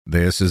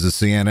This is a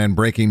CNN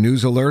breaking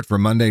news alert for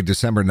Monday,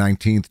 December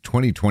 19th,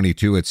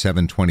 2022 at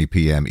 7:20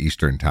 p.m.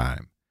 Eastern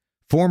Time.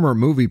 Former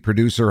movie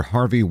producer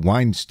Harvey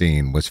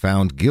Weinstein was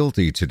found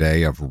guilty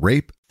today of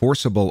rape,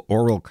 forcible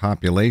oral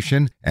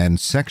copulation, and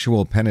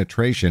sexual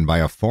penetration by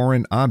a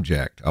foreign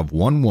object of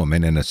one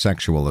woman in a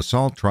sexual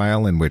assault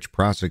trial in which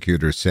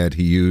prosecutors said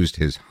he used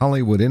his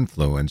Hollywood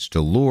influence to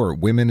lure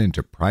women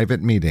into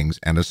private meetings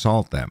and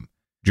assault them.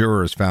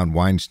 Jurors found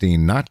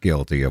Weinstein not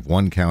guilty of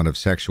one count of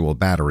sexual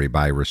battery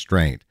by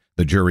restraint.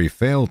 The jury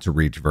failed to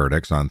reach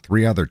verdicts on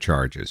 3 other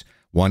charges,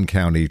 1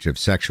 count each of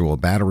sexual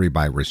battery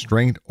by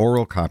restraint,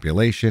 oral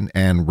copulation,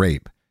 and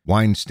rape.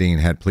 Weinstein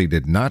had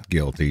pleaded not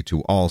guilty to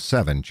all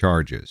 7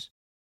 charges.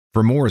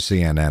 For more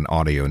CNN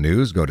audio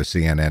news, go to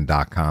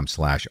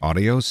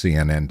cnn.com/audio,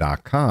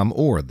 cnn.com,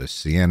 or the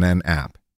CNN app.